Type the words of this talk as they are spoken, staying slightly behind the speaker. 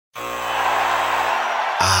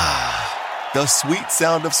The sweet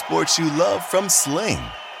sound of sports you love from Sling.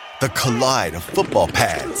 The collide of football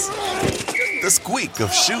pads. The squeak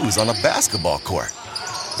of shoes on a basketball court.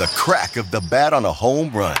 The crack of the bat on a home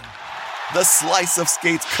run. The slice of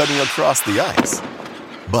skates cutting across the ice.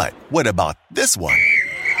 But what about this one?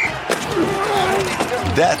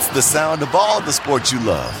 That's the sound of all the sports you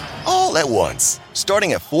love, all at once.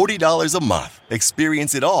 Starting at $40 a month.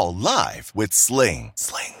 Experience it all live with Sling.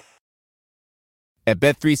 At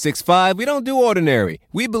Bet365, we don't do ordinary.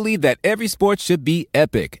 We believe that every sport should be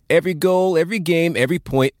epic. Every goal, every game, every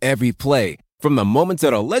point, every play. From the moments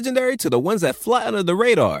that are legendary to the ones that fly under the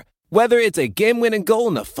radar. Whether it's a game-winning goal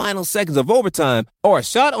in the final seconds of overtime or a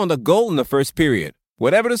shot on the goal in the first period.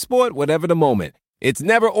 Whatever the sport, whatever the moment. It's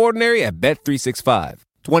never ordinary at Bet365.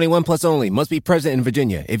 21 plus only. Must be present in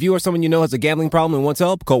Virginia. If you or someone you know has a gambling problem and wants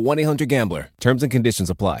help, call 1-800-GAMBLER. Terms and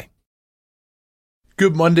conditions apply.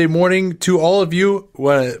 Good Monday morning to all of you.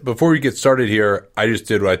 Before we get started here, I just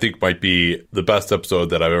did what I think might be the best episode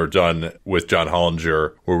that I've ever done with John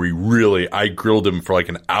Hollinger, where I grilled him for like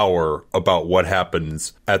an hour about what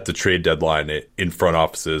happens at the trade deadline in front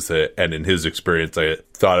offices. And in his experience, I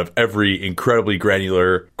thought of every incredibly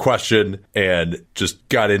granular question and just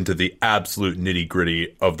got into the absolute nitty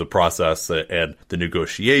gritty of the process and the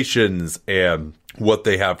negotiations and what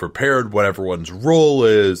they have prepared, what everyone's role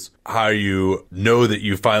is, how you know that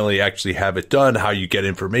you finally actually have it done, how you get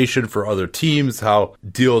information for other teams, how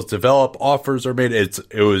deals develop, offers are made. It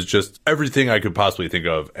was just everything I could possibly think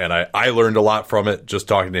of. And I learned a lot from it just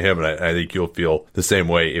talking to him. And I think you'll feel the same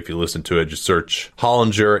way if you listen to it. Just search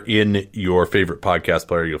Hollinger in your favorite podcast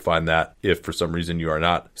player. You'll find that if for some reason you are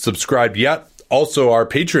not subscribed yet. Also, our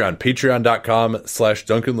Patreon,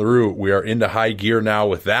 patreon.com/Duncan LaRue. We are into high gear now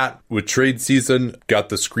with that. With trade season, got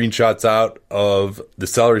the screenshots out of the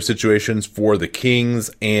salary situations for the Kings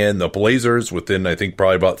and the Blazers within, I think,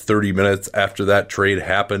 probably about 30 minutes after that trade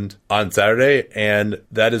happened on Saturday. And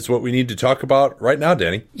that is what we need to talk about right now,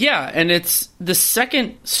 Danny. Yeah, and it's the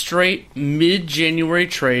second straight mid-January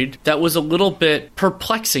trade that was a little bit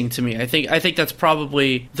perplexing to me. I think that's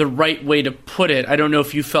probably the right way to put it. I don't know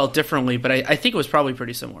if you felt differently, but I think it was probably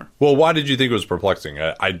pretty similar. Well, why did you think it was perplexing?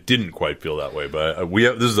 I didn't quite feel that way, but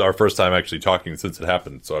this is our first time actually talking since it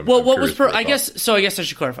happened. So I guess I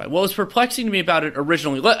should clarify. What was perplexing to me about it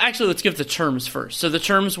originally? Let's give the terms first. So the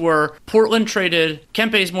terms were Portland traded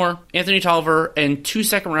Kent Bazemore, Anthony Tolliver, and 2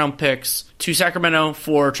 second-round picks to Sacramento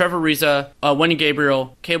for Trevor Ariza, Wendy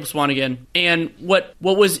Gabriel, Caleb Swanigan. And what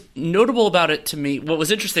was notable about it to me, what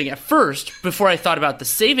was interesting at first, before I thought about the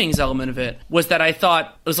savings element of it, was that I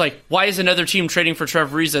thought, it was like, why is another team trading for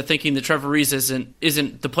Trevor Ariza thinking that Trevor Ariza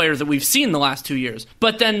isn't the player that we've seen the last 2 years?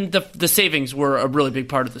 But then the savings were a really big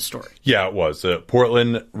part of the story. Yeah, it was.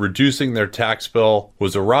 Portland reducing their tax bill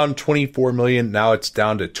was around $24 million. Now it's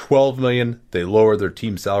down to $12 million. They lowered their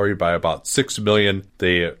team salary by about $6 million.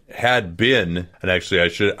 They had been, and actually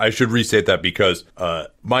I should restate that because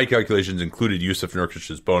my calculations included Jusuf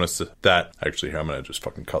Nurkic's bonus. That actually, I'm going to just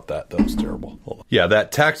fucking cut that. That was terrible. Yeah,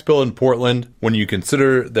 that tax bill in Portland, when you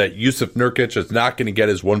consider that Jusuf Nurkic is not going to get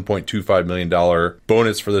his $1.25 million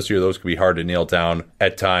bonus for this year, those could be hard to nail down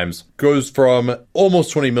at times, goes from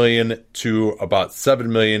almost $20 million to about $7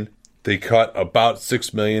 million. They cut about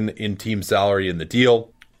 $6 million in team salary in the deal.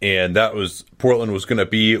 And Portland was going to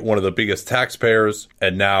be one of the biggest taxpayers,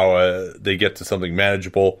 and now they get to something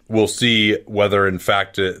manageable. We'll see whether, in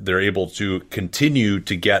fact, they're able to continue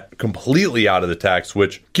to get completely out of the tax,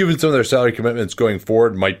 which, given some of their salary commitments going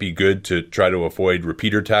forward, might be good to try to avoid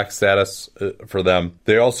repeater tax status for them.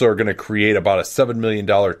 They also are going to create about a $7 million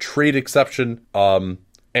trade exception. And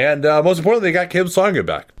most importantly, they got Caleb Swanigan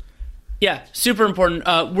back. Yeah, super important.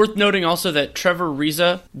 Worth noting also that Trevor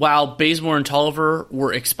Ariza, while Bazemore and Tolliver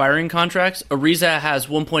were expiring contracts, Ariza has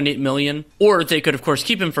 $1.8 million, or they could, of course,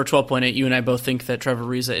 keep him for $12.8. You and I both think that Trevor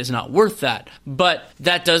Ariza is not worth that, but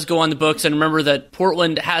that does go on the books. And remember that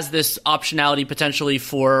Portland has this optionality potentially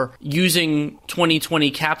for using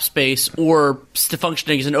 2020 cap space or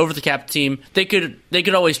functioning as an over-the-cap team. They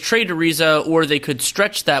could always trade Ariza, or they could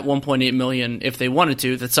stretch that $1.8 million if they wanted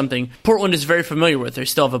to. That's something Portland is very familiar with. They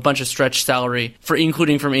still have a bunch of stretch salary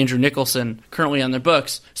including from Andrew Nicholson currently on their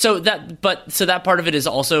books. So that part of it is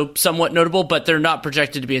also somewhat notable, but they're not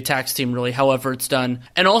projected to be a tax team really, however it's done.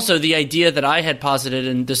 And also the idea that I had posited,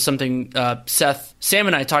 and this is something Sam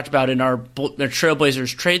and I talked about in our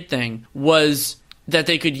Trailblazers trade thing, was that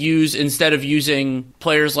they could use instead of using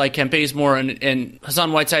players like Kent Bazemore and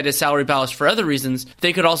Hassan Whiteside as salary ballast for other reasons.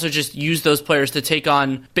 They could also just use those players to take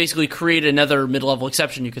on, basically create another mid-level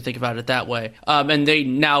exception. You could think about it that way. And they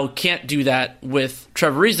now can't do that with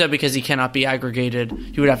Trevor Ariza because he cannot be aggregated.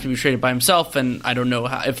 He would have to be traded by himself, and I don't know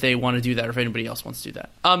if they want to do that or if anybody else wants to do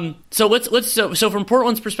that. So from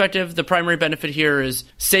Portland's perspective, the primary benefit here is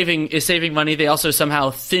saving money. They also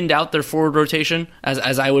somehow thinned out their forward rotation,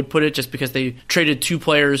 as I would put it, just because they traded two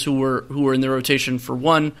players who were in the rotation for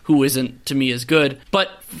one who isn't, to me, as good. But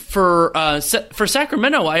for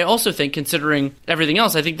Sacramento, I also think, considering everything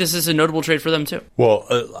else, I think this is a notable trade for them too. Well,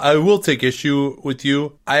 I will take issue with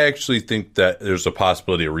you. I actually think that there's a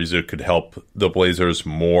possibility Ariza could help the Blazers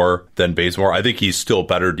more than Bazemore. I think he's still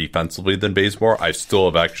better defensively than Bazemore. I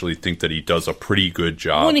still actually think that he does a pretty good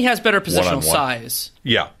job. When he has better positional one-on-one size.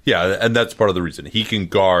 Yeah, and that's part of the reason. He can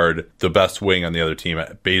guard the best wing on the other team.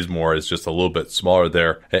 Bazemore is just a little bit smaller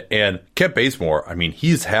there. And Kent Bazemore, I mean,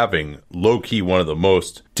 he's having low-key one of the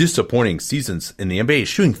most disappointing seasons in the NBA. He's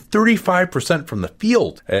shooting 35% from the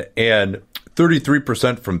field and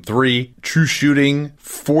 33% from three, true shooting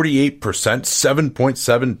 48%,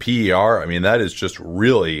 7.7 PER. I mean, that is just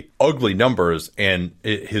really ugly numbers, and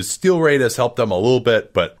his steal rate has helped them a little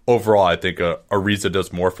bit, but overall, I think Ariza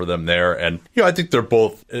does more for them there. And, I think they're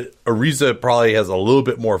both, Ariza probably has a little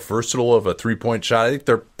bit more versatile of a three-point shot. I think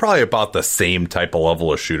they're probably about the same type of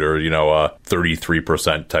level of shooter, a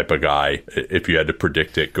 33% type of guy, if you had to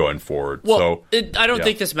predict it going forward. Well, I don't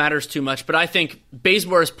think this matters too much, but I think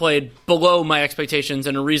Bazemore has played below my expectations,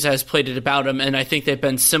 and Ariza has played it about him, and I think they've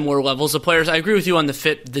been similar levels of players. I agree with you on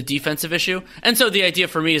the defensive issue, and so the idea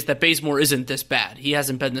for me is that Bazemore isn't this bad. He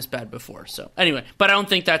hasn't been this bad before. So anyway, but I don't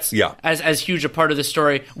think that's as huge a part of the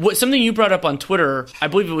story. Something you brought up on Twitter, I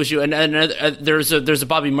believe it was you, and there's a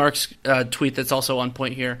Bobby Marks tweet that's also on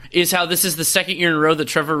point here, is how this is the second year in a row that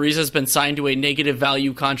Trevor Ariza has been signed to a negative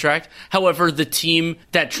value contract. However, the team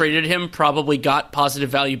that traded him probably got positive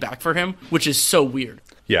value back for him, which is so weird.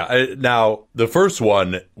 Yeah. Now, the first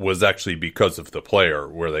one was actually because of the player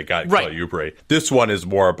where they got Kelly Oubre. This one is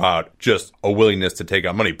more about just a willingness to take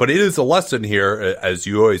on money. But it is a lesson here, as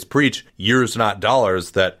you always preach, years not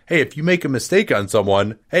dollars, that, hey, if you make a mistake on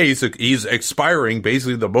someone, hey, he's expiring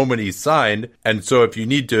basically the moment he's signed. And so if you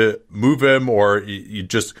need to move him or it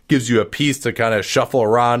just gives you a piece to kind of shuffle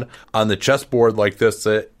around on the chessboard like this,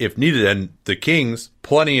 if needed. And the Kings,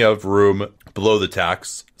 plenty of room below the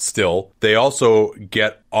tax still. They also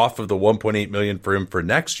get off of the $1.8 million for him for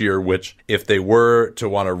next year, which if they were to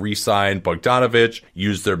want to re-sign Bogdanovic,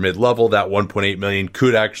 use their mid-level, that $1.8 million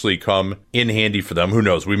could actually come in handy for them. Who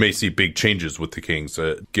knows? We may see big changes with the Kings,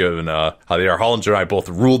 given how they are. Hollinger and I both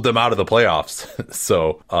ruled them out of the playoffs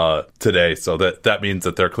today, so that means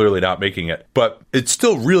that they're clearly not making it. But it's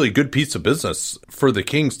still really good piece of business for the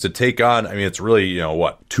Kings to take on. I mean, it's really,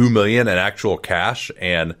 $2 million in actual cash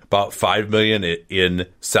and about $5 million in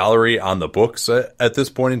salary on the books at this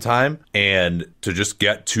point in time, and to just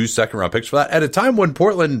get 2 second-round picks for that at a time when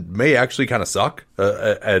Portland may actually kind of suck.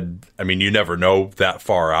 And I mean, you never know that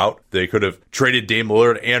far out. They could have traded Dame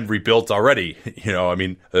Lillard and rebuilt already.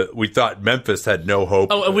 We thought Memphis had no hope.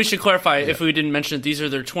 Oh, and we should clarify, if we didn't mention it, these are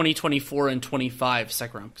their 2024 and 25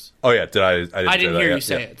 second round picks. Oh yeah, I didn't hear you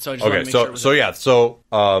say it, so I just wanted to make sure.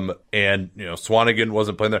 Swanigan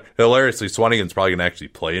wasn't playing there. Hilariously, Swanigan's probably going to actually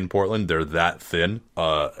play in Portland. They're that thin.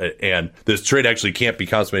 And this trade actually can't be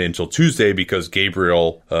consummated until Tuesday because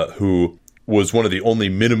Gabriel, who was one of the only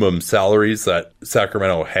minimum salaries that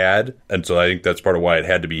Sacramento had, and so I think that's part of why it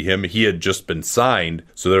had to be him. He had just been signed,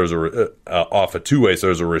 so there was off a two-way, so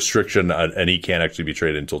there's a restriction, and he can't actually be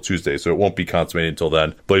traded until Tuesday, so it won't be consummated until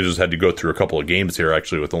then. Blazers had to go through a couple of games here,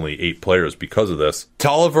 actually, with only 8 players because of this.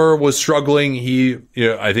 Tolliver was struggling.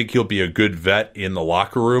 I think he'll be a good vet in the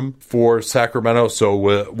locker room for Sacramento, so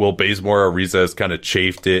will Bazemore. Ariza has kind of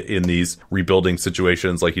chafed it in these rebuilding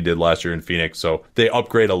situations like he did last year in Phoenix, so they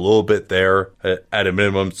upgrade a little bit there at a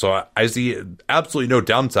minimum. So I see absolutely no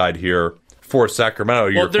downside here for Sacramento.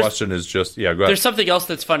 Your question is just, go ahead. There's something else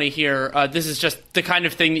that's funny here. This is just the kind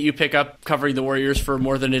of thing that you pick up covering the Warriors for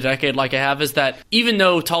more than a decade like I have, is that even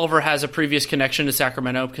though Tolliver has a previous connection to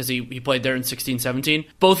Sacramento because he played there in 16-17,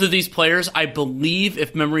 both of these players, I believe,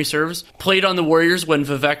 if memory serves, played on the Warriors when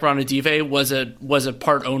Vivek Ranadive was a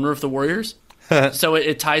part owner of the Warriors. So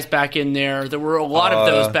it ties back in there. There were a lot of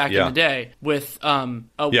those back in the day with Carl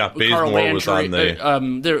Landry. Was on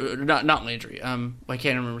the... not Landry. I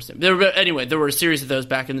can't remember his name. There were a series of those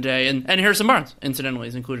back in the day, and Harrison Barnes, incidentally,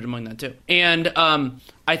 is included among that too. And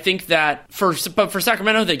I think that for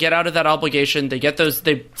Sacramento, they get out of that obligation. They get those.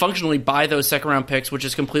 They functionally buy those second-round picks, which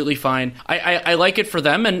is completely fine. I like it for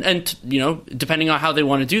them, and depending on how they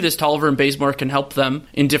want to do this, Tolliver and Bazemore can help them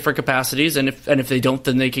in different capacities, and if they don't,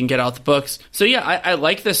 then they can get out the books. So yeah, I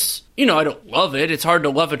like this. I don't love it. It's hard to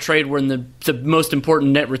love a trade when the most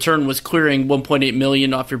important net return was clearing $1.8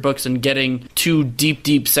 million off your books and getting 2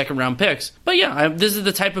 deep second-round picks. But yeah, this is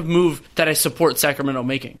the type of move that I support Sacramento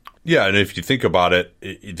making. Yeah, and if you think about it,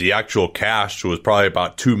 the actual cash was probably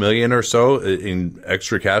about $2 million or so in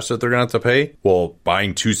extra cash that they're going to have to pay. Well,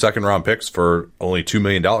 buying 2 second-round picks for only $2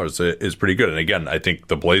 million is pretty good. And again, I think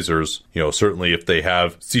the Blazers, certainly if they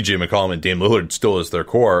have CJ McCollum and Dame Lillard still as their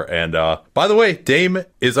core. And by the way, Dame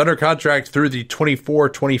is under contract through the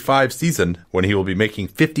 24-25 season when he will be making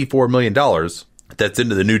 $54 million. That's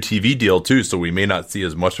into the new TV deal too, so we may not see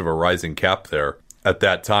as much of a rising cap there at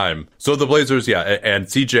that time. So the Blazers, yeah, and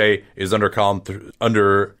CJ is under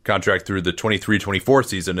contract through the 23-24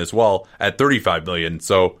 season as well at $35 million.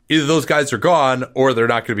 So either those guys are gone or they're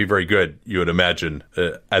not going to be very good, you would imagine,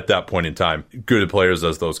 at that point in time. Good players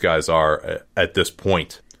as those guys are at this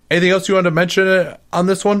point. Anything else you want to mention on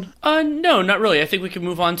this one? No, not really. I think we can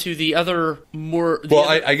move on to the other more...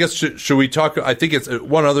 I guess, should we talk... I think it's...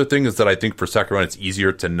 One other thing is that I think for Sacramento, it's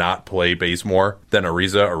easier to not play Bazemore than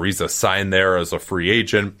Ariza. Ariza signed there as a free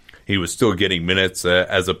agent. He was still getting minutes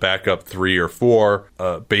as a backup 3 or 4.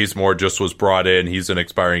 Bazemore just was brought in. He's an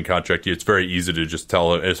expiring contract. It's very easy to just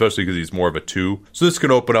tell him, especially because he's more of a 2. So this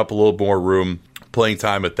can open up a little more room. Playing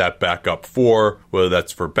time at that backup 4, whether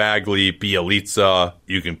that's for Bagley, Bjelica.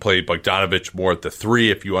 You can play Bogdanovich more at the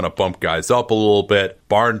 3 if you want to bump guys up a little bit.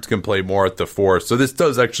 Barnes can play more at the 4. So this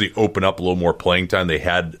does actually open up a little more playing time. They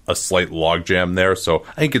had a slight logjam there. So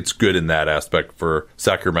I think it's good in that aspect for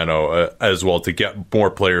Sacramento as well to get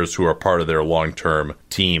more players who are part of their long-term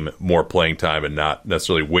team more playing time and not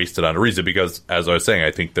necessarily wasted on Ariza because, as I was saying,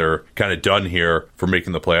 I think they're kind of done here for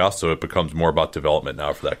making the playoffs. So it becomes more about development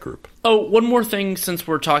now for that group. Oh, one more thing since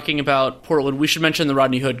we're talking about Portland, we should mention the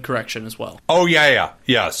Rodney Hood correction as well. Oh, yeah.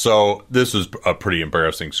 So this was a pretty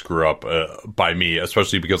embarrassing screw-up by me,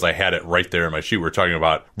 especially because I had it right there in my sheet. We're talking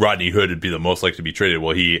about Rodney Hood would be the most likely to be traded.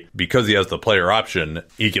 Well, because he has the player option,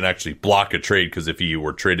 he can actually block a trade because if he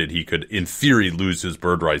were traded, he could, in theory, lose his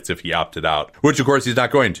bird rights if he opted out, which, of course, he's not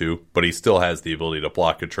going to, but he still has the ability to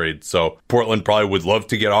block a trade. So Portland probably would love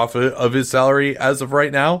to get off of his salary as of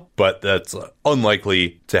right now, but that's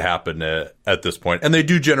unlikely to happen at this point. And they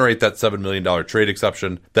do generate that $7 million trade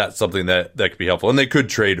exception. That's something that could be helpful. And they could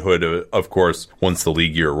trade Hood, of course, once the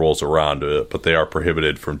league year rolls around, but they are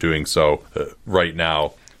prohibited from doing so right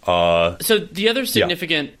now. So the other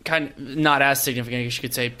significant, not as significant, I guess you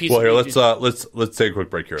could say, piece. Well, here let's take a quick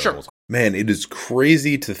break here. Sure. Man, it is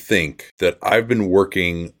crazy to think that I've been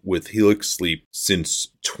working with Helix Sleep since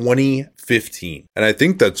 2015. And I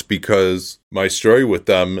think that's because my story with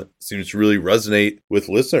them seems to really resonate with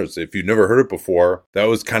listeners. If you've never heard it before, that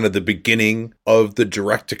was kind of the beginning of the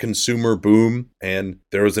direct-to-consumer boom. And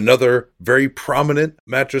there was another very prominent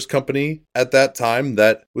mattress company at that time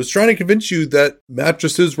that was trying to convince you that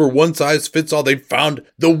mattresses were one size fits all. They found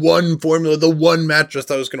the one formula, the one mattress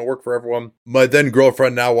that was going to work for everyone. My then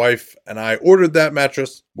girlfriend, now wife, and I ordered that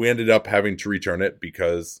mattress. We ended up having to return it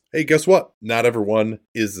because, hey, guess what? Not everyone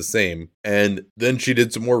is the same. And then she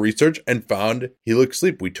did some more research and found Helix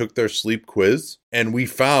Sleep. We took their sleep quiz and we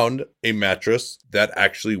found a mattress that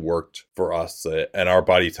actually worked for us and our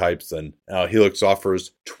body types. And Helix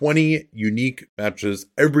offers 20 unique mattresses.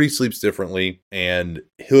 Everybody sleeps differently. And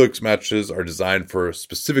Helix mattresses are designed for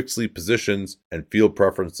specific sleep positions and field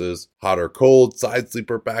preferences, hot or cold, side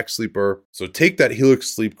sleeper, back sleeper. So take that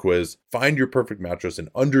Helix Sleep quiz, find your perfect mattress in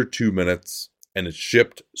under 2 minutes. And it's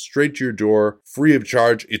shipped straight to your door, free of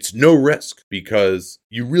charge. It's no risk because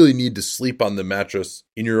you really need to sleep on the mattress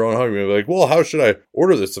in your own home. You're like, well, how should I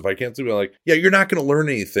order this if I can't sleep? I'm like, yeah, you're not going to learn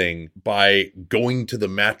anything by going to the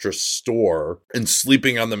mattress store and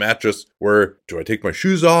sleeping on the mattress where, do I take my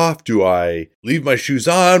shoes off? Do I leave my shoes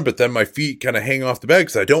on, but then my feet kind of hang off the bed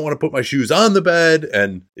because I don't want to put my shoes on the bed?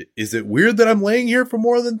 And is it weird that I'm laying here for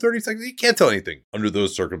more than 30 seconds? You can't tell anything under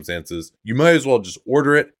those circumstances. You might as well just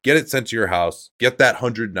order it, get it sent to your house, get that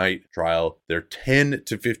 100-night trial. They're 10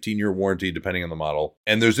 to 15-year warranty, depending on the model.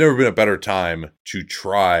 And there's never been a better time to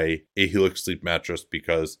try a Helix Sleep mattress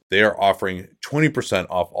because they are offering 20%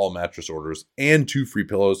 off all mattress orders and 2 free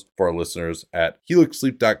pillows for our listeners at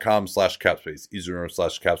helixsleep.com/capspace. Easy to remember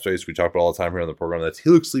 /capspace. We talk about all the time here on the program. That's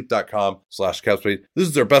helixsleep.com/capspace. This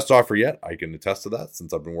is their best offer yet. I can attest to that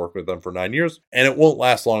since I've been working with them for 9 years. And it won't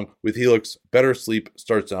last long with Helix. Better sleep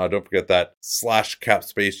starts now. Don't forget that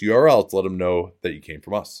 /capspace URL to let them know that you came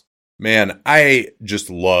from us. Man, I just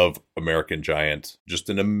love American Giant. Just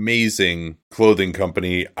an amazing clothing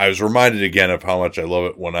company. I was reminded again of how much I love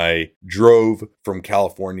it when I drove from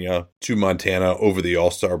California to Montana over the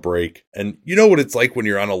All-Star break. And you know what it's like when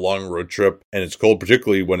you're on a long road trip and it's cold,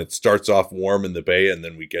 particularly when it starts off warm in the Bay and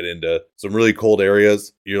then we get into some really cold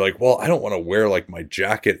areas. You're like, well, I don't want to wear like my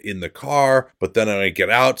jacket in the car, but then when I get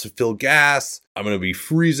out to fill gas, I'm going to be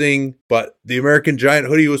freezing. But the American Giant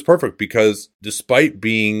hoodie was perfect because despite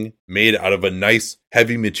being made out of a nice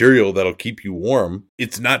heavy material that'll keep you warm,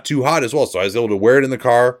 it's not too hot as well. So I was able to wear it in the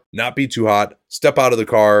car, not be too hot, step out of the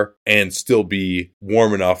car, and still be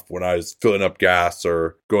warm enough when I was filling up gas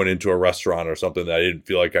or going into a restaurant or something that I didn't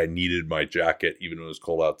feel like I needed my jacket even when it was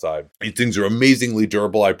cold outside. These things are amazingly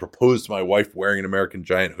durable. I proposed to my wife wearing an American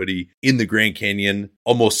Giant hoodie in the Grand Canyon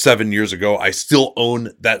almost 7 years ago. I still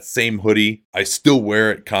own that same hoodie. I still wear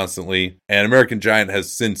it constantly. And American Giant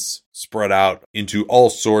has since spread out into all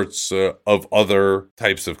sorts of other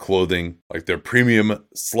types of clothing, like their premium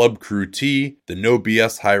Slub Crew tee, the No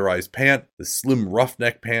BS high-rise pant, the slim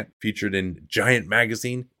roughneck pant featured in Giant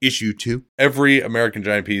Magazine, issue 2. Every American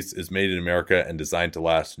Giant piece is made in America and designed to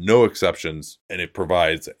last, no exceptions, and it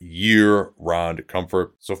provides year-round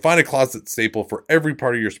comfort. So find a closet staple for every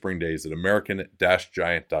part of your spring days at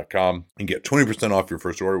American-Giant.com and get 20% off your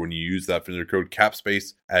first order when you use that vendor code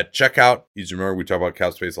CAPSPACE at checkout. Easy to remember, we talk about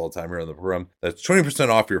CAPSPACE all the time here on the program. That's 20%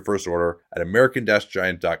 off your first order at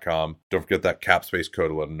American-Giant.com. Don't forget that CAPSPACE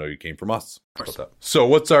code to let them know you came from us. So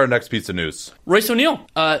what's our next piece of news? Royce O'Neal.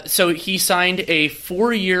 So he signed a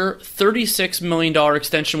 4-year, $36 million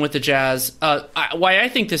extension with the Jazz. Why I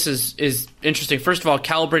think this is interesting, first of all,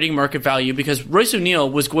 calibrating market value, because Royce O'Neal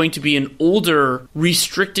was going to be an older,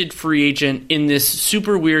 restricted free agent in this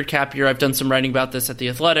super weird cap year. I've done some writing about this at The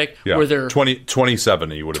Athletic. Yeah, where they're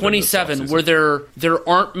 27, he would have 27, where there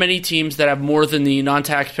aren't many teams that have more than the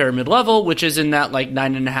non-taxpayer mid-level, which is in that like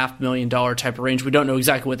 $9.5 million type of range. We don't know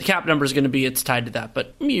exactly what the cap number is going to be. It's tied to that,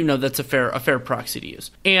 but you know that's a fair proxy to use.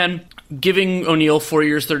 And giving O'Neal 4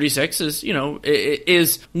 years, 36 is, you know,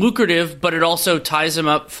 is lucrative, but it also ties him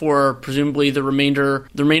up for presumably the remainder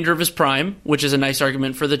of his prime, which is a nice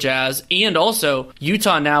argument for the Jazz. And also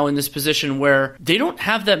Utah now in this position where they don't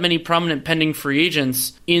have that many prominent pending free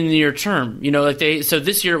agents in the near term. You know, so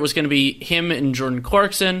this year it was going to be him and Jordan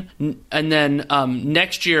Clarkson, and then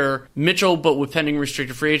next year Mitchell, but with pending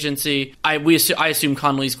restricted free agency. I assume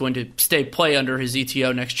Conley's going to play under his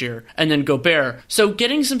ETO next year, and then Gobert. So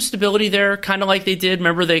getting some stability there, kind of like they did.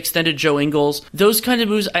 Remember, they extended Joe Ingles. Those kind of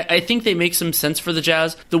moves, I think they make some sense for the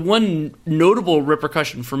Jazz. The one notable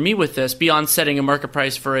repercussion for me with this, beyond setting a market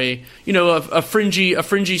price for a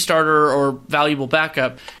fringy starter or valuable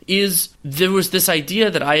backup, is there was this idea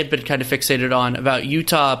that I had been kind of fixated on about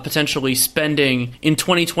Utah potentially spending in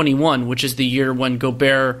 2021, which is the year when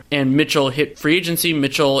Gobert and Mitchell hit free agency.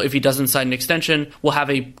 Mitchell, if he doesn't sign an extension, will have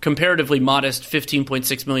a comparatively modest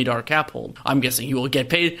 $15.6 million cap hold. I'm guessing he will get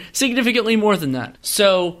paid significantly more than that.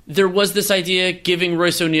 So there was this idea, giving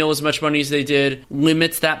Royce O'Neal as much money as they did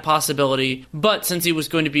limits that possibility. But since he was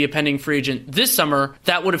going to be a pending free agent this summer,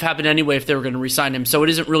 that would have happened anyway if they were going to re-sign him. So it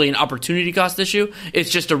isn't really an opportunity cost issue.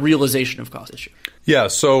 It's just a realization of cost issue. Yeah,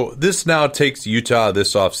 so this now takes Utah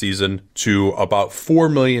this offseason to about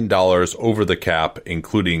 $4 million over the cap,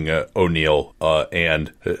 including O'Neal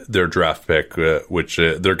and their draft pick, which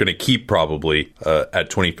they're going to keep probably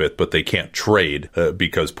at 25th, but they can't trade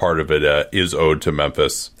because part of it is owed to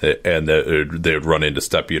Memphis, and they would run into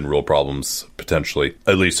Stepien rule problems potentially,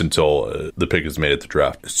 at least until the pick is made at the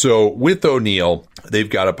draft. So with O'Neal, they've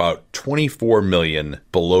got about $24 million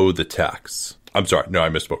below the tax. I'm sorry, no, I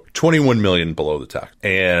misspoke. $21 million below the tax.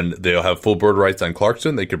 And they'll have full bird rights on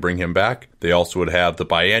Clarkson. They could bring him back. They also would have the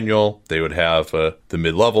biannual. They would have the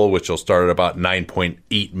mid-level, which will start at about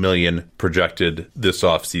 $9.8 million projected this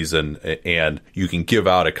offseason. And you can give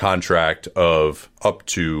out a contract of up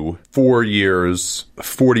to 4 years,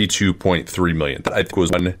 $42.3 million. That I think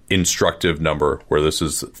was one instructive number, where this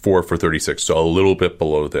is 4 for 36, so a little bit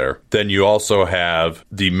below there. Then you also have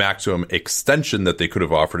the maximum extension that they could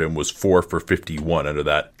have offered him was 4 for 51 under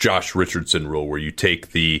that Josh Richardson rule, where you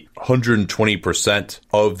take the 120%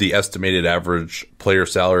 of the estimated average player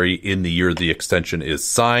salary in the year the extension is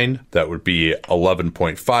signed. That would be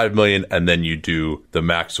 $11.5 million, and then you do the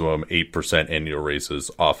maximum 8% annual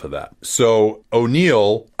raises off of that. So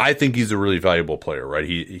O'Neal, I think he's a really valuable player, right?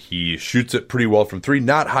 He shoots it pretty well from three,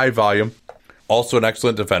 not high volume. Also an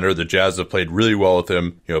excellent defender. The Jazz have played really well with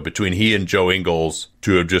him. You know, between he and Joe Ingles,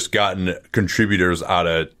 to have just gotten contributors out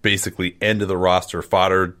of basically end of the roster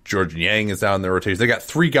fodder. George Yang is down in their rotation. They got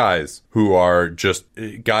 3 guys who are just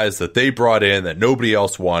guys that they brought in that nobody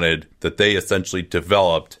else wanted, that they essentially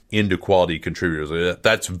developed into quality contributors.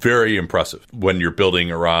 That's very impressive when you're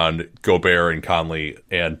building around Gobert and Conley,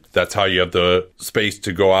 and that's how you have the space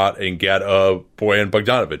to go out and get a Bojan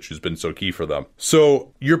Bogdanovic, who's been so key for them.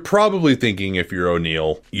 So you're probably thinking, if you're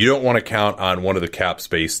O'Neal, you don't want to count on one of the cap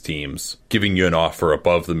space teams giving you an offer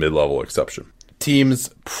above the mid-level exception. Teams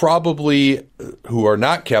probably who are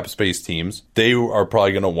not cap space teams, they are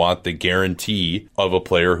probably going to want the guarantee of a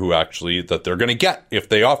player who actually that they're going to get if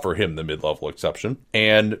they offer him the mid-level exception.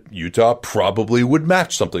 And Utah probably would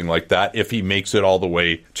match something like that if he makes it all the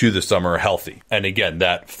way to the summer healthy. And again,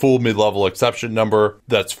 that full mid-level exception number,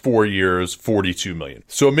 that's 4 years, $42 million.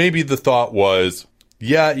 So maybe the thought was,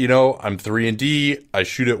 yeah, I'm 3-and-D. I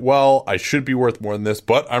shoot it well. I should be worth more than this,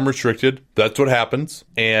 but I'm restricted. That's what happens.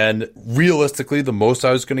 And realistically, the most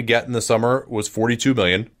I was going to get in the summer was $42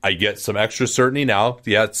 million. I get some extra certainty now.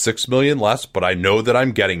 Yeah, it's $6 million less, but I know that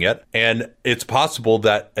I'm getting it. And it's possible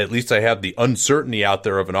that at least I have the uncertainty out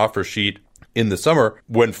there of an offer sheet in the summer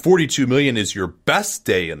when $42 million is your best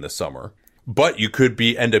day in the summer. But you could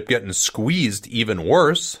end up getting squeezed even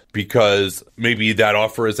worse because maybe that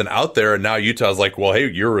offer isn't out there. And now Utah's like, well, hey,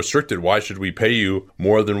 you're restricted. Why should we pay you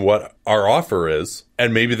more than what our offer is?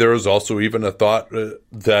 And maybe there was also even a thought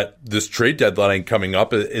that this trade deadline coming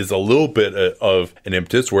up is a little bit of an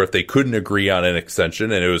impetus where if they couldn't agree on an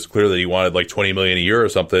extension and it was clear that he wanted like $20 million a year or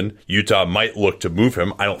something, Utah might look to move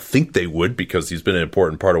him. I don't think they would because he's been an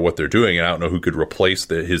important part of what they're doing. And I don't know who could replace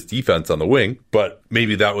his defense on the wing, but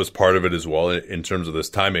maybe that was part of it as well in terms of this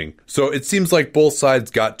timing. So it seems like both sides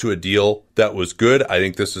got to a deal that was good. I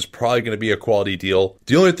think this is probably going to be a quality deal.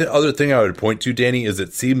 The only other thing I would point to, Danny, is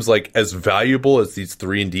it seems like as valuable as these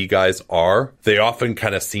 3-and-D guys are, they often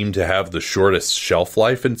kind of seem to have the shortest shelf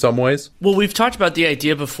life in some ways. Well, we've talked about the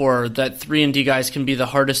idea before that 3-and-D guys can be the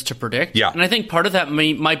hardest to predict. Yeah. And I think part of that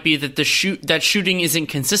might be that that shooting isn't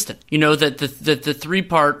consistent. That the 3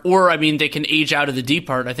 part, or they can age out of the D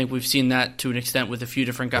part. I think we've seen that to an extent with a few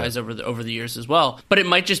different guys over the years as well. But it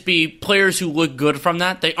might just be players who look good from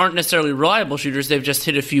that. They aren't necessarily reliable shooters. They've just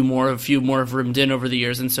hit a few more have rimmed in over the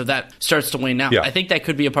years, and so that starts to wane out. Yeah. I think that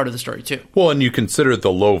could be a part of the story too. Well, and you consider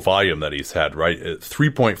the low volume that he's had, right?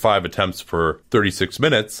 3.5 attempts per 36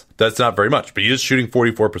 minutes. That's not very much, but he is shooting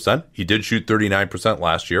 44%. He did shoot 39%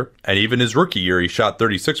 last year, and even his rookie year, he shot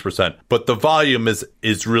 36%. But the volume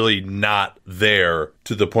is really not there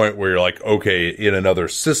to the point where you're like, okay, in another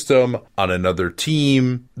system, on another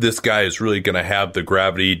team, this guy is really going to have the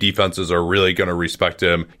gravity. Defenses are really going to respect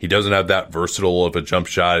him. He doesn't have that versatile of a jump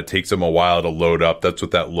shot. It takes him a while to load up. That's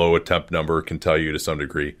what that low attempt number can tell you to some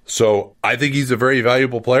degree. So I think he's a very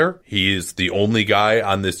valuable player. He's the only guy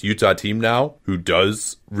on this Utah team now who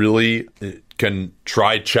does really can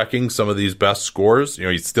try checking some of these best scores.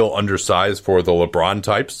 He's still undersized for the LeBron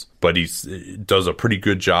types, but he does a pretty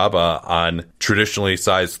good job on traditionally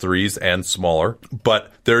sized threes and smaller.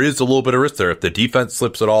 But there is a little bit of risk there. If the defense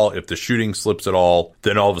slips at all, if the shooting slips at all,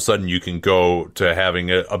 then all of a sudden you can go to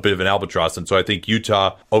having a bit of an albatross. And so I think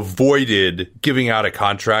Utah avoided giving out a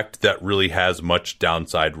contract that really has much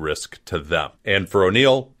downside risk to them. And for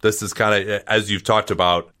O'Neal, this is kind of, as you've talked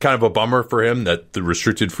about, kind of a bummer for him that the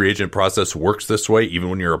restricted free agent process works this way, even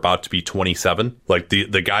when you're about to be 27. Like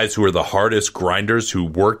the guys who are the hardest grinders who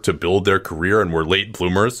work to build their career and were late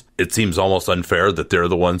bloomers, it seems almost unfair that they're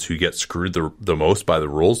the ones who get screwed the most by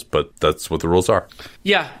the rules, but that's what the rules are.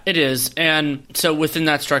 Yeah, it is. And so within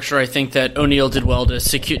that structure, I think that O'Neal did well to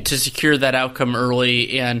secure that outcome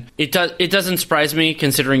early. And it doesn't surprise me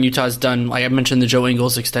considering Utah's done, like I mentioned, the Joe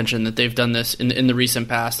Ingles extension, that they've done this in the recent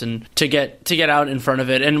past and to get out in front of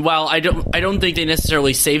it. And while I don't think they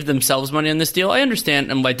necessarily saved themselves money on this deal, I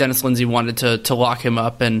understand why Dennis Lindsey wanted to lock him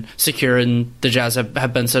up and secure, and the Jazz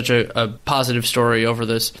have been such a positive story over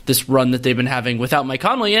this run that they've been having without Mike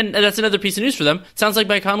Conley. And that's another piece of news for them. It sounds like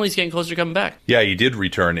Mike Conley's getting closer to coming back. Yeah, he did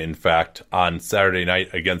return, in fact, on Saturday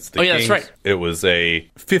night against the Kings. Yeah, that's right. It was a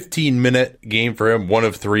 15-minute game for him, 1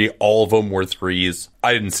 of 3. All of them were threes.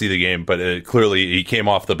 I didn't see the game, but clearly he came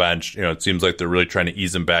off the bench. It seems like they're really trying to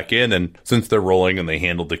ease him back in. And since they're rolling and they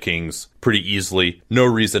handled the Kings pretty easily, no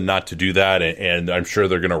reason not to do that. And I'm sure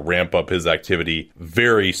they're going to ramp up his activity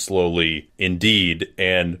very slowly indeed.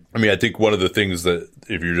 And I think one of the things that,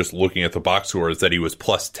 if you're just looking at the box score, is that he was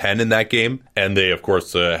plus 10 in that game. And they, of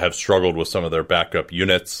course, have struggled with some of their backup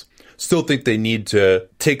units. Still think they need to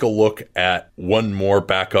take a look at one more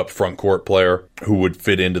backup front court player who would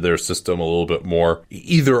fit into their system a little bit more,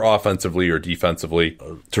 either offensively or defensively,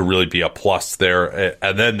 to really be a plus there.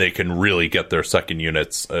 And then they can really get their second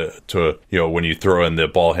units to, when you throw in the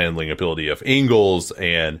ball handling ability of Ingles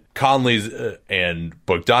and Conley's and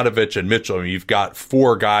Bogdanovic and Mitchell. I mean, you've got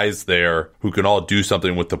 4 guys there who can all do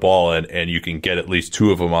something with the ball, and you can get at least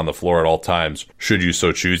 2 of them on the floor at all times, should you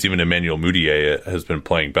so choose. Even Emmanuel Mudiay has been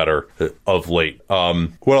playing better of late.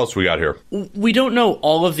 What else we got here? We don't know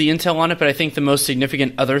all of the intel on it, but I think the most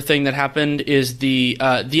significant other thing that happened is the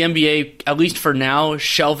NBA, at least for now,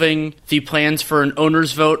 shelving the plans for an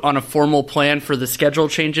owner's vote on a formal plan for the schedule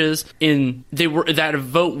changes. That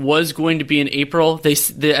vote was going to be in April. The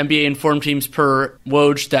NBA informed teams per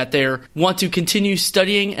Woj that they want to continue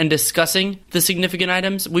studying and discussing the significant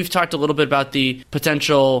items. We've talked a little bit about the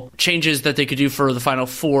potential changes that they could do for the Final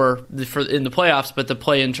Four in the playoffs, but the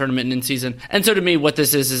play-in tournament and in season. And so to me, what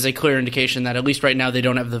this is a clear indication that at least right now they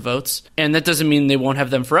don't have the votes. And that doesn't mean they won't have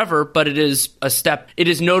them forever, but it is a step. It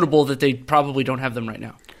is notable that they probably don't have them right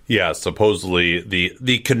now. Yeah, supposedly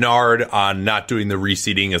the canard on not doing the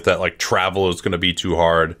reseeding is that like travel is going to be too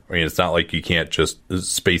hard. I mean, it's not like you can't just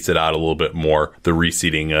space it out a little bit more, the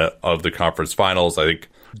reseeding of the conference finals. I think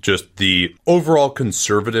just the overall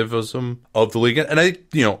conservatism of the league. And I,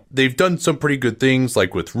 they've done some pretty good things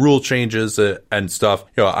like with rule changes and stuff.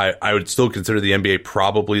 I would still consider the NBA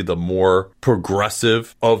probably the more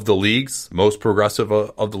progressive of the leagues, most progressive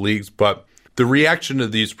of the leagues, but the reaction to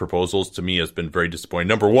these proposals to me has been very disappointing.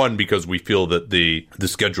 Number one, because we feel that the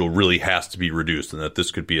schedule really has to be reduced and that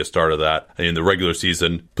this could be a start of that in the regular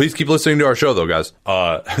season. Please keep listening to our show, though, guys.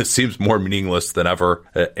 It seems more meaningless than ever,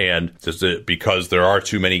 and just because there are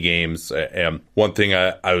too many games. And one thing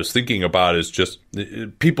I was thinking about is just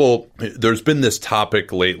people, there's been this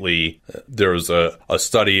topic lately. There's a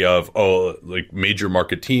study of, like major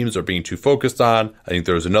market teams are being too focused on. I think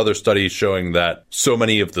there was another study showing that so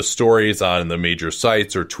many of the stories on the major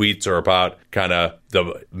sites or tweets are about kind of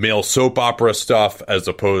the male soap opera stuff as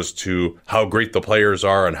opposed to how great the players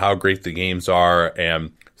are and how great the games are.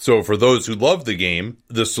 And so for those who love the game,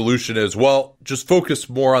 the solution is, well, just focus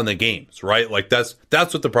more on the games, right? Like that's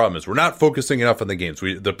what the problem is. We're not focusing enough on the games.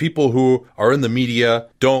 The people who are in the media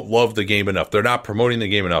don't love the game enough. They're not promoting the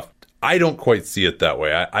game enough. I don't quite see it that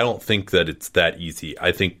way. I don't think that it's that easy.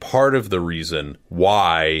 I think part of the reason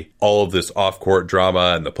why all of this off-court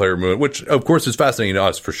drama and the player movement, which of course is fascinating to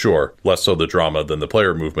us for sure, less so the drama than the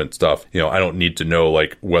player movement stuff. I don't need to know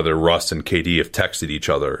like whether Russ and KD have texted each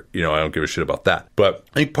other. I don't give a shit about that. But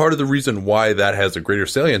I think part of the reason why that has a greater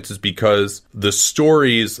salience is because the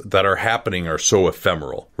stories that are happening are so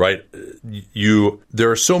ephemeral, right? There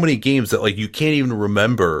are so many games that like you can't even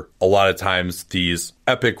remember a lot of times these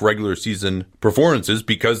epic regular season performances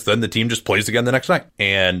because then the team just plays again the next night.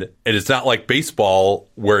 And it's not like baseball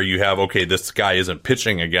where you have, okay, this guy isn't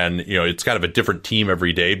pitching again. It's kind of a different team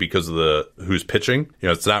every day because of who's pitching.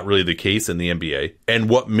 It's not really the case in the NBA. And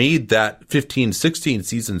what made that 15-16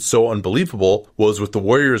 season so unbelievable was with the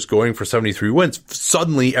Warriors going for 73 wins.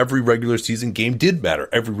 Suddenly every regular season game did matter.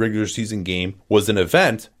 Every regular season game was an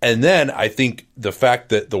event. And then I think the fact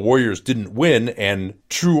that the Warriors didn't win, and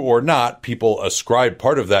true or not, people ascribe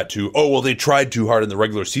part of that to, they tried too hard in the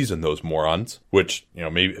regular season, those morons, which,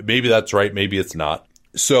 maybe that's right. Maybe it's not.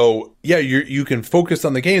 So yeah, you can focus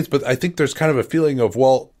on the games, but I think there's kind of a feeling of,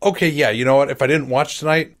 well, okay, yeah, you know what? If I didn't watch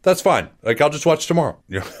tonight, that's fine. Like I'll just watch tomorrow.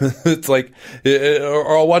 It's like,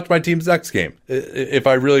 or I'll watch my team's next game if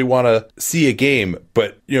I really want to see a game.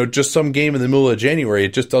 But just some game in the middle of January,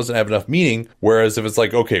 it just doesn't have enough meaning. Whereas if it's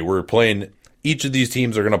like, okay, we're playing. Each of these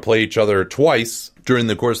teams are going to play each other twice during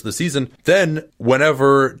the course of the season. Then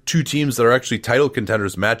whenever two teams that are actually title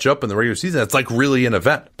contenders match up in the regular season, it's like really an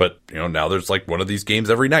event. But, now there's like one of these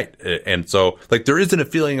games every night. And so like there isn't a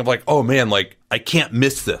feeling of like, oh man, like I can't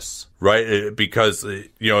miss this. Right? Because,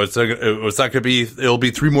 it's not going to be, it'll be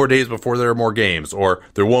 3 more days before there are more games, or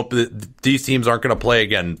there won't be, these teams aren't going to play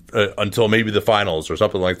again until maybe the finals or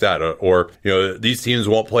something like that. Or, these teams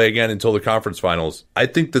won't play again until the conference finals. I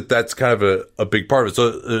think that that's kind of a big part of it.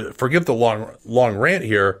 So forgive the long rant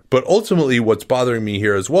here, but ultimately what's bothering me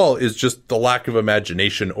here as well is just the lack of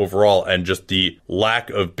imagination overall and just the lack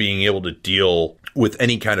of being able to deal with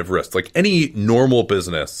any kind of risk. Like any normal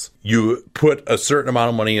business, you put a certain amount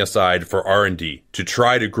of money aside for R&D to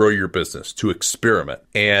try to grow your business, to experiment.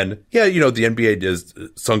 And yeah, the NBA has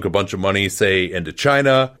sunk a bunch of money, say, into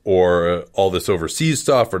China or all this overseas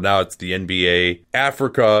stuff, or now it's the NBA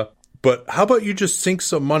Africa. But how about you just sink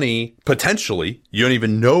some money, potentially, you don't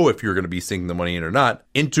even know if you're going to be sinking the money in or not,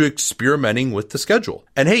 into experimenting with the schedule.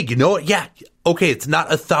 And hey, you know what? Yeah, okay, it's not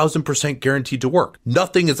 1,000% guaranteed to work.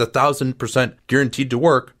 Nothing is 1,000% guaranteed to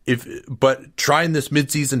work. But trying this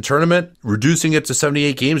midseason tournament, reducing it to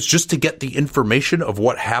 78 games just to get the information of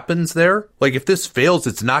what happens there. Like if this fails,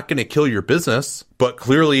 it's not going to kill your business. But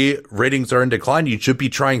clearly ratings are in decline. You should be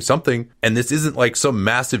trying something. And this isn't like some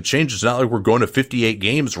massive change. It's not like we're going to 58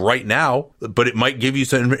 games right now, but it might give you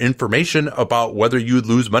some information about whether you would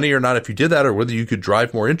lose money or not if you did that, or whether you could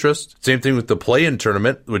drive more interest. Same thing with the play-in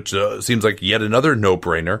tournament, which seems like yet another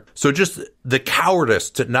no-brainer. So just the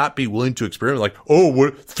cowardice to not be willing to experiment, like, oh,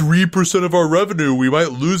 what 3% of our revenue, we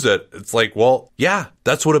might lose it. It's like, well, yeah,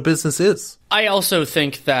 that's what a business is. I also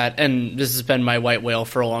think that, and this has been my white whale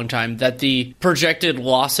for a long time, that the projected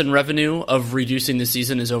loss in revenue of reducing the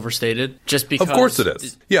season is overstated. Just because, of course, it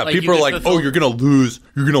is. Yeah, like people are like, "Oh, you're gonna lose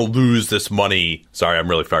this money." Sorry, I'm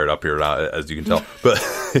really fired up here now, as you can tell. But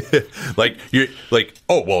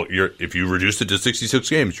if you reduce it to 66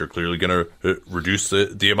 games, you're clearly gonna reduce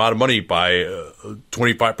the amount of money by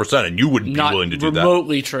 25%, and you wouldn't be willing to do that. Not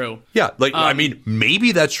remotely true. Yeah, I mean,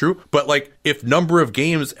 maybe that's true, but like, if number of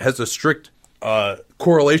games has a strict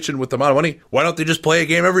correlation with the amount of money, why don't they just play a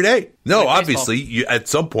game every day? No, like obviously, at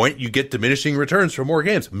some point, you get diminishing returns for more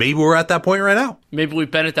games. Maybe we're at that point right now. Maybe we've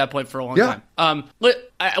been at that point for a long time.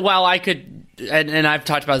 While I could, and I've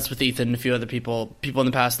talked about this with Ethan and a few other people in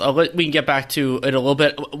the past, we can get back to it a little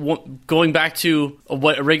bit. Going back to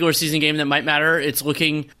what a regular season game that might matter, it's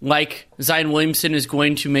looking like Zion Williamson is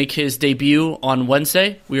going to make his debut on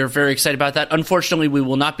Wednesday. We are very excited about that. Unfortunately, we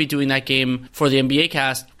will not be doing that game for the NBA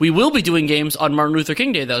cast. We will be doing games on Martin Luther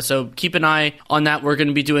King Day, though, so keep an eye on that. We're going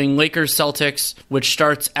to be doing Lakers-Celtics, which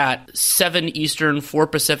starts at 7 Eastern, 4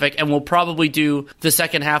 Pacific, and we'll probably do the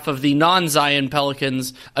second half of the non-Zion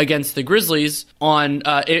Pelicans against the Grizzlies on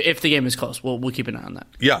if the game is close. We'll keep an eye on that.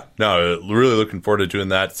 Yeah, no, really looking forward to doing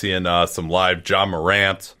that, seeing some live John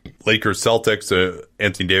Morant. Lakers-Celtics,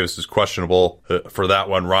 Anthony Davis is questionable for that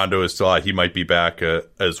one. Rondo is still out. He might be back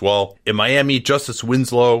as well. In Miami, Justice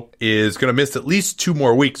Winslow is going to miss at least 2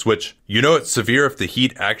 more weeks, which, it's severe if the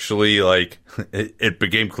Heat actually, it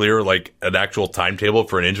became clear, an actual timetable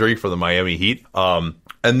for an injury for the Miami Heat.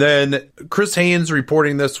 And then Chris Haynes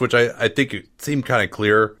reporting this, which I think it seemed kind of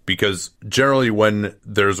clear, because generally when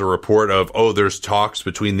there's a report of, there's talks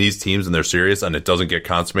between these teams and they're serious and it doesn't get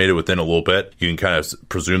consummated within a little bit, you can kind of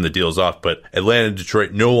presume the deal's off. But Atlanta and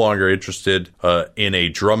Detroit no longer interested in a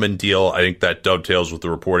Drummond deal. I think that dovetails with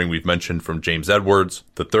the reporting we've mentioned from James Edwards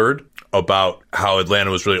III about how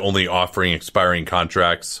Atlanta was really only offering expiring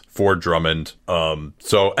contracts for Drummond. And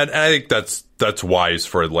I think that's wise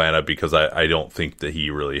for Atlanta, because I don't think that he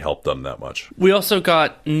really helped them that much. We also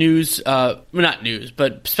got news, not news,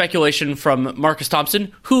 but speculation from Marcus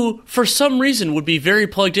Thompson, who for some reason would be very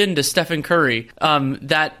plugged into Stephen Curry,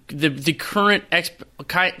 that the current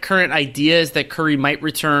idea is that Curry might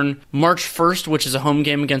return March 1st, which is a home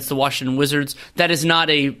game against the Washington Wizards. That is not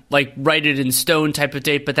a write it in stone type of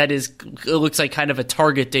date, but it looks like kind of a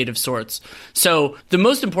target date of sorts. So the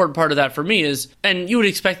most important part of that for me is, and you would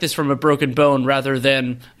expect this from a broken bone rather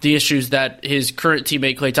than the issues that his current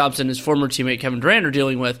teammate Klay Thompson, his former teammate Kevin Durant are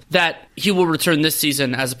dealing with, that he will return this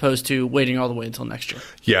season as opposed to waiting all the way until next year.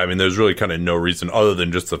 Yeah, I mean, there's really kind of no reason other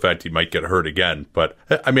than just the fact he might get hurt again. But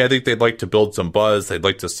I mean, I think they'd like to build some buzz. They'd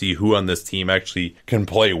like to see who on this team actually can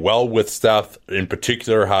play well with Steph, in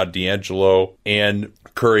particular how D'Angelo and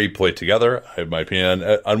Curry play together. I have my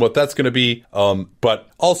opinion on what that's going to be. But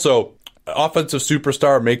also, offensive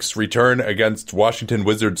superstar makes return against Washington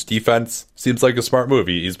Wizards defense. Seems like a smart move.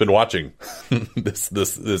 He's been watching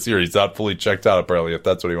this year. He's not fully checked out, apparently, if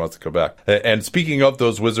that's what he wants to come back. And speaking of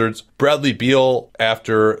those Wizards, Bradley Beal,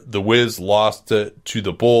 after the Wiz lost to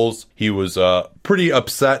the Bulls, he was pretty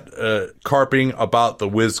upset, carping about the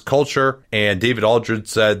Wiz culture. And David Aldridge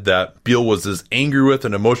said that Beal was as angry with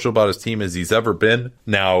and emotional about his team as he's ever been.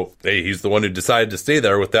 Now, hey, he's the one who decided to stay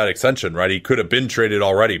there with that extension, right? He could have been traded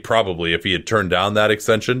already, probably, if he had turned down that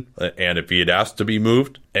extension and if he had asked to be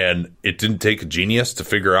moved. And it didn't take a genius to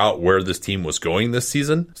figure out where this team was going this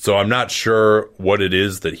season. So I'm not sure what it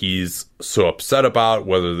is that he's so upset about,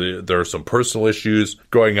 whether there are some personal issues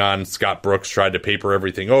going on. Scott Brooks tried to paper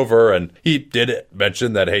everything over, and he did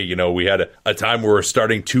mention that, hey, we had a time where we're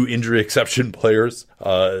starting 2 injury exception players.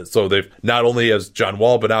 So they've not only has John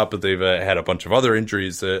Wall been out, but they've had a bunch of other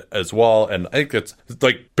injuries as well. And I think it's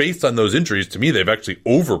based on those injuries, to me, they've actually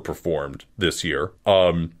overperformed this year.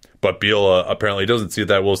 But Beal apparently doesn't see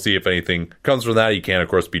that. We'll see if anything comes from that. He can, of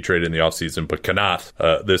course, be traded in the offseason, but cannot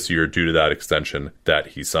this year due to that extension that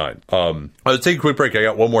he signed. I'll take a quick break. I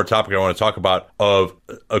got one more topic I want to talk about of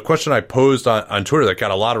a question I posed on Twitter that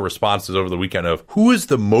got a lot of responses over the weekend of who is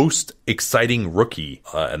the most exciting rookie?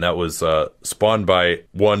 And that was spawned by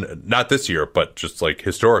one, not this year, but just like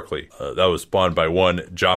historically. That was spawned by one,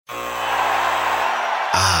 John.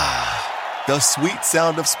 The sweet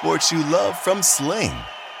sound of sports you love from Sling.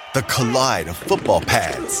 The collide of football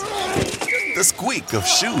pads. The squeak of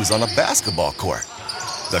shoes on a basketball court.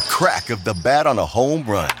 The crack of the bat on a home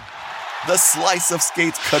run. The slice of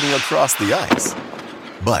skates cutting across the ice.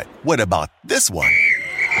 But what about this one?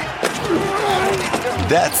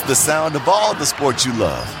 That's the sound of all the sports you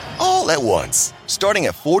love, all at once. Starting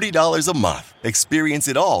at $40 a month. Experience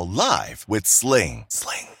it all live with Sling.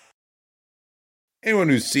 Anyone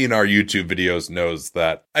who's seen our YouTube videos knows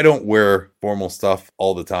that I don't wear formal stuff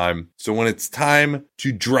all the time. So when it's time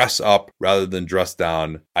to dress up rather than dress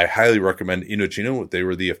down, I highly recommend Indochino. They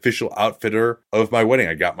were the official outfitter of my wedding.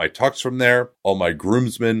 I got my tux from there. All my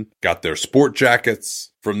groomsmen got their sport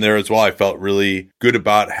jackets from there as well. I felt really good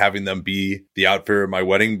about having them be the outfitter of my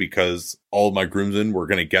wedding because all of my groomsmen were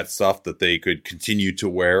going to get stuff that they could continue to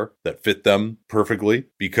wear that fit them perfectly.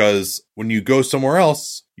 Because when you go somewhere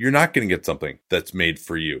else, you're not going to get something that's made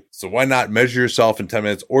for you. So why not measure yourself in 10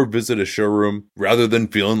 minutes or visit a showroom rather than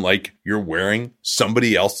feeling like you're wearing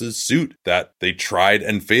somebody else's suit that they tried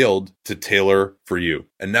and failed to tailor for you.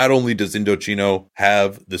 And not only does Indochino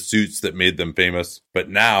have the suits that made them famous, but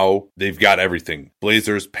now they've got everything.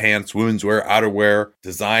 Blazers, pants, women's wear, outerwear,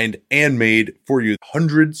 designed and made for you.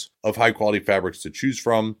 Hundreds of high quality fabrics to choose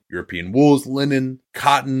from. European wools, linen,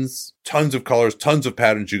 cottons, tons of colors, tons of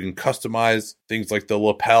patterns. You can customize things like the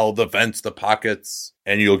lapel, the vents, the pockets,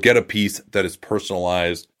 and you'll get a piece that is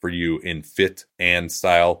personalized for you in fit and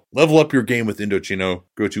style. Level up your game with Indochino.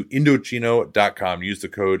 Go to Indochino.com. Use the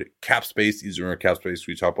code CAPSPACE. Use the CAPSPACE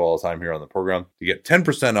we talk about all the time here on the program to get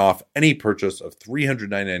 10% off any purchase of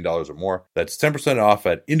 $399 or more. That's 10% off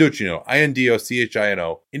at Indochino,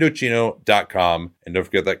 Indochino, Indochino.com. And don't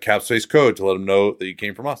forget that CAPSPACE code to let them know that you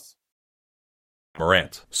came from us.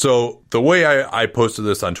 Morant. So the way I posted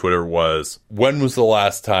this on Twitter was, when was the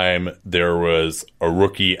last time there was a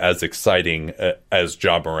rookie as exciting as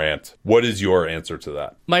Ja Morant? What is your answer to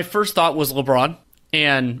that? My first thought was LeBron.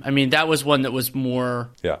 And, I mean, that was one that was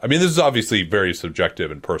more... Yeah, I mean, this is obviously very subjective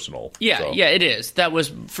and personal. Yeah, so. Yeah, it is. That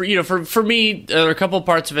was, for me, there are a couple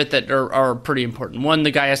parts of it that are pretty important. One,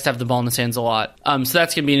 the guy has to have the ball in his hands a lot. So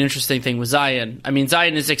that's going to be an interesting thing with Zion. I mean,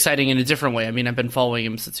 Zion is exciting in a different way. I mean, I've been following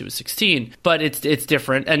him since he was 16, but it's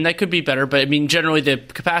different, and that could be better. But, I mean, generally, the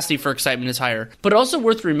capacity for excitement is higher. But also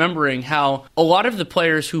worth remembering how a lot of the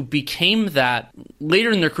players who became that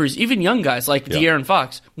later in their careers, even young guys like De'Aaron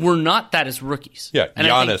Fox, were not that as rookies. Yeah, and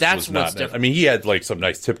Giannis I think that's was not. what's different. I mean, he had like some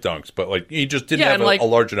nice tip dunks, but like he just didn't have a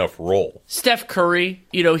large enough role. Steph Curry,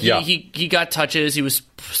 he got touches. He was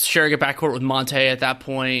sharing a backcourt with Monte at that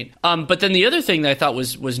point. But then the other thing that I thought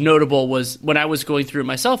was notable was when I was going through it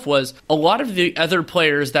myself was a lot of the other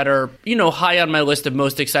players that are high on my list of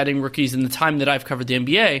most exciting rookies in the time that I've covered the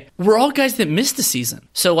NBA were all guys that missed a season.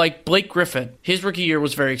 So like Blake Griffin, his rookie year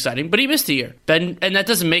was very exciting, but he missed a year. And that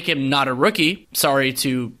doesn't make him not a rookie. Sorry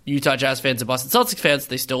to Utah Jazz fans and Boston Celtics fans,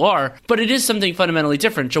 they still are. But it is something fundamentally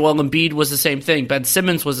different. Joel Embiid was the same thing. Ben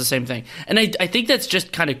Simmons was the same thing. And I think that's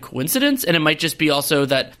just kind of coincidence, and it might just be also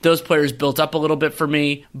that those players built up a little bit for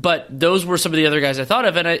me. But those were some of the other guys I thought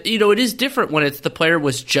of. And it is different when it's the player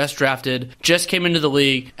was just drafted, just came into the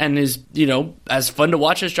league, and is as fun to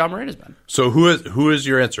watch as Ja Morant has been. So who is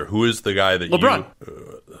your answer? Who is the guy that LeBron?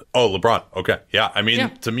 LeBron. Okay. Yeah. I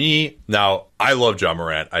mean, to me, now, I love Ja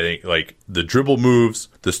Morant. I think, like, the dribble moves,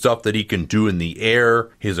 the stuff that he can do in the air,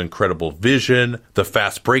 his incredible vision, the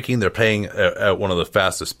fast breaking. They're playing at one of the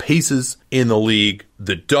fastest paces in the league.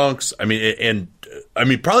 The dunks. I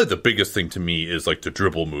mean, probably the biggest thing to me is, like, the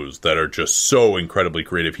dribble moves that are just so incredibly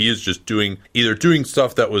creative. He is just doing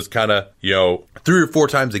stuff that was kind of, 3 or 4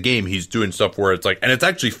 times a game, he's doing stuff where it's like, and it's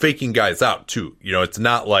actually faking guys out, too. It's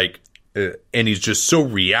not like, and he's just so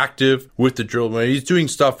reactive with the dribble. He's doing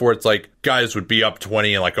stuff where it's like guys would be up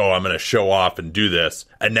 20 and like, oh, I'm going to show off and do this.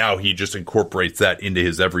 And now he just incorporates that into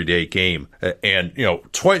his everyday game. And,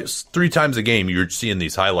 3 times a game, you're seeing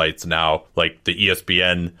these highlights now, like the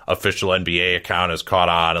ESPN official NBA account has caught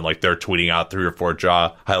on and like they're tweeting out 3 or 4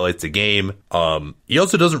 Ja highlights a game. He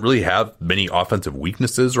also doesn't really have many offensive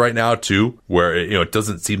weaknesses right now, too, where, it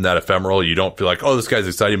doesn't seem that ephemeral. You don't feel like, oh, this guy's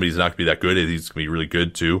exciting, but he's not going to be that good. He's going to be really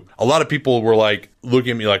good, too. A lot of people were like,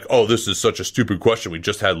 looking at me like, oh, this is such a stupid question. We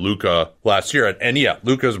just had Luka last year. And yeah,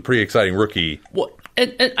 Luka's a pretty exciting rookie. Well,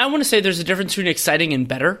 And I want to say there's a difference between exciting and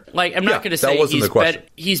better. Like, I'm not going to say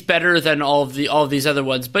he's better than all of these other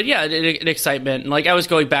ones, but yeah, an excitement. And like, I was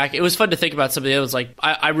going back, it was fun to think about somebody that was like,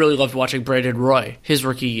 I really loved watching Brandon Roy his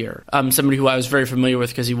rookie year. Somebody who I was very familiar with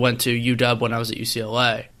because he went to UW when I was at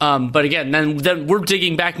UCLA. But again, then we're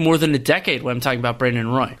digging back more than a decade when I'm talking about Brandon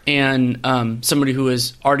Roy and somebody who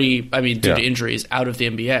is already, due to injuries, out of the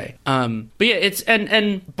NBA. But yeah, it's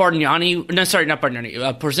and Bargnani. No, sorry, not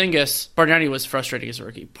Bargnani. Porzingis. Bargnani was frustrating as a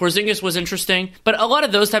rookie. Porzingis was interesting, but a lot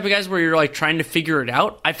of those type of guys where you're like trying to figure it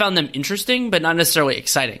out, I found them interesting, but not necessarily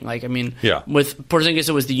exciting. Like, with Porzingis,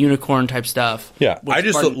 it was the unicorn type stuff. Yeah, I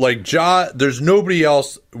just like Ja. There's nobody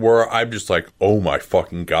else where I'm just like, oh my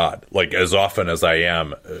fucking god, like as often as I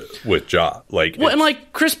am with Ja. Like, well, and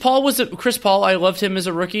like Chris Paul, I loved him as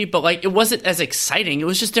a rookie, but like it wasn't as exciting. It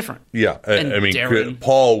was just different. Yeah,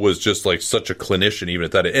 Paul was just like such a clinician even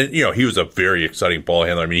at that, and he was a very exciting ball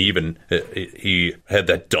handler. He had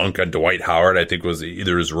that dunk on Dwight Howard. I think was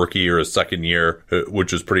either his rookie or his second year,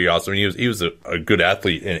 which was pretty awesome. He was a good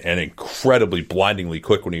athlete and incredibly blindingly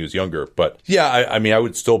quick when he was younger. But yeah, I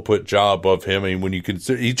would still put Ja above him. When you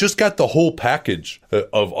consider he just got the whole package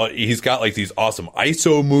of he's got like these awesome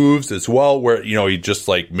ISO moves as well, where he just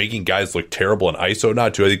like making guys look terrible in ISO now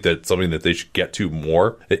too. I think that's something that they should get to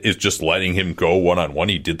more is just letting him go one-on-one.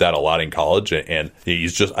 He did that a lot in college, and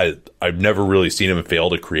he's just I've never really seen him fail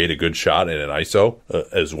to create a good shot in an ISO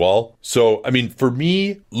as well. So for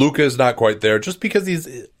me, Luka is not quite there just because he's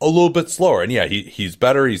a little bit slower, and yeah, he's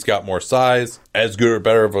better. He's got more size, as good or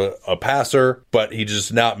better of a passer, but he's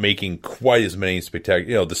just not making quite as many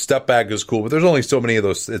spectacular. The step back is cool, but there's only so many of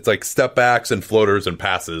those. It's like step backs and floaters and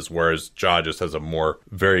passes, whereas Ja just has a more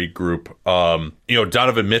varied group.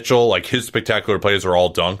 Donovan Mitchell, like his spectacular plays are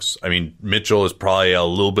all dunks. Mitchell is probably a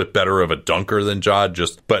little bit better of a dunker than Ja,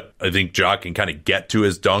 but I think Ja can kind of get to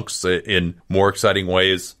his dunks in more exciting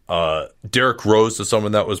ways. Derrick Rose is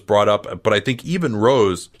someone that was brought up, but I think even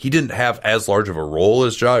Rose, he didn't have as large of a role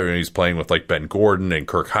as Ja. He's playing with like Ben Gordon and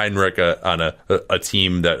Kirk Heinrich on a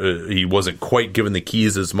team that he wasn't quite given the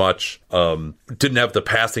keys as much. Didn't have the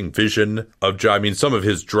passing vision of Ja. Some of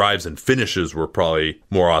his drives and finishes were probably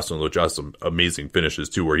more awesome, though Ja has some amazing finishes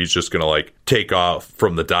too, where he's just going to like take off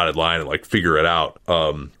from the dotted line and like figure it out.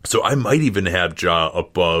 So I might even have Ja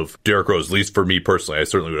above Derrick Rose, at least for me personally. I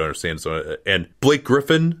certainly would understand. So, and Blake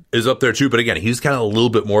Griffin is up there too, but again, he's kind of a little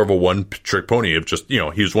bit more of a one-trick pony of just, he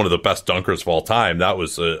was one of the best dunkers of all time. That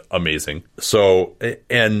was amazing. So,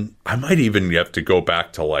 and I might even have to go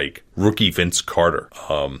back to like rookie Vince Carter.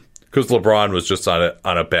 Because LeBron was just on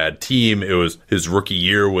a bad team. It was his rookie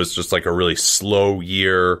year was just like a really slow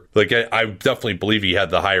year. Like I definitely believe he had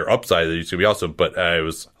the higher upside that he's gonna be awesome, but I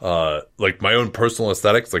was like my own personal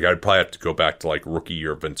aesthetics. Like I'd probably have to go back to like rookie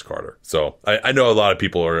year Vince Carter. So I know a lot of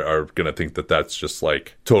people are gonna think that that's just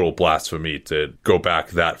like total blasphemy to go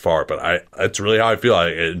back that far, but that's really how I feel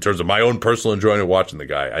in terms of my own personal enjoyment of watching the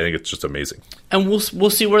guy. I think it's just amazing. And we'll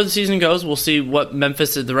see where the season goes. We'll see what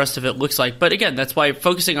Memphis and the rest of it looks like. But again, that's why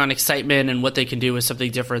focusing on excitement and what they can do is something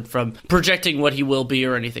different from projecting what he will be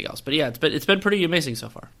or anything else. But yeah, it's been pretty amazing so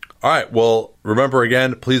far. All right. Well, remember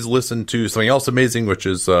again, please listen to something else amazing, which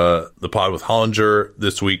is the pod with Hollinger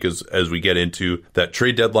this week as we get into that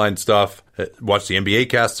trade deadline stuff. Watch the NBA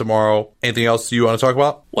cast tomorrow. Anything else you want to talk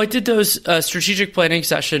about? Well, I did those strategic planning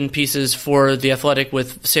session pieces for The Athletic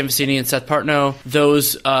with Sam Vecini and Seth Partnow.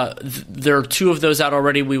 Those there are two of those out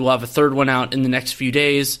already. We will have a third one out in the next few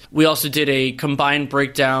days. We also did a combined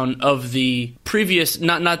breakdown of the previous,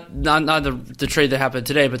 not the trade that happened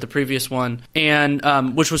today, but the previous one,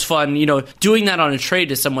 and which was fun. Doing that on a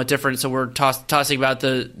trade is somewhat different. So we're tossing about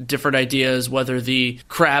the different ideas, whether the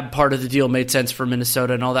Crab part of the deal made sense for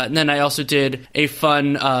Minnesota and all that. And then I also did a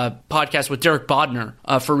fun podcast with Derek Bodner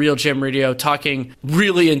for Real Jam Radio, talking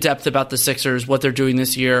really in depth about the Sixers, what they're doing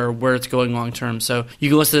this year, where it's going long term. So you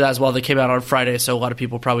can listen to that as well. They came out on Friday, so a lot of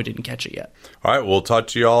people probably didn't catch it yet. All right, we'll talk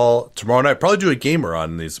to you all tomorrow night. Probably do a gamer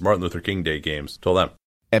on these Martin Luther King Day games. Till then.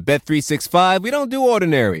 At Bet365, we don't do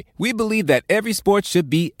ordinary. We believe that every sport should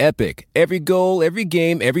be epic. Every goal, every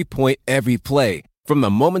game, every point, every play. From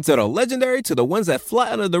the moments that are legendary to the ones that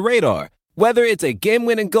fly under the radar. Whether it's a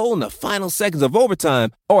game-winning goal in the final seconds of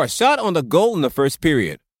overtime or a shot on the goal in the first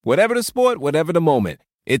period. Whatever the sport, whatever the moment.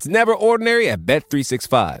 It's never ordinary at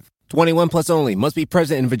Bet365. 21 plus only. Must be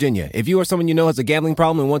present in Virginia. If you or someone you know has a gambling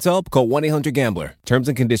problem and wants help, call 1-800-GAMBLER. Terms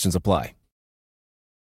and conditions apply.